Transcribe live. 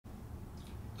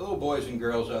Hello boys and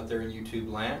girls out there in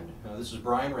YouTube land. This is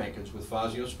Brian Rankins with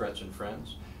Fazio Frets and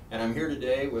Friends, and I'm here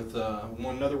today with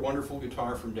another wonderful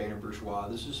guitar from Dana Bourgeois.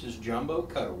 This is his Jumbo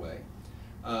Cutaway.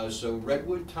 So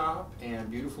Redwood top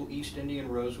and beautiful East Indian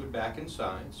rosewood back and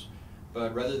sides.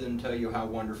 But rather than tell you how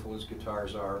wonderful his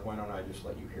guitars are, why don't I just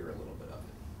let you hear a little bit of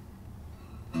it.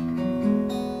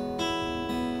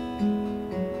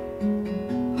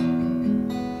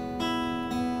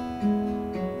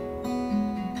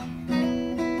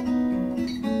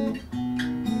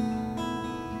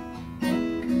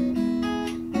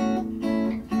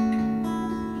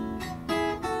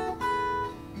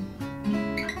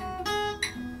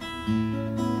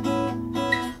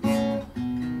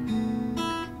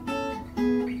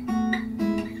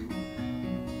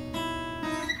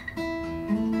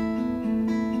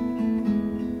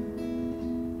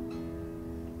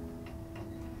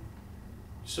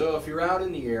 So if you're out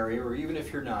in the area, or even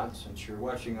if you're not, since you're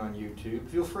watching on YouTube,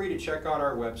 feel free to check out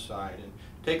our website and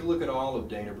take a look at all of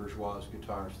Dana Bourgeois'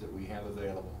 guitars that we have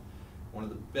available. One of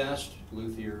the best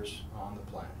luthiers on the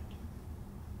planet.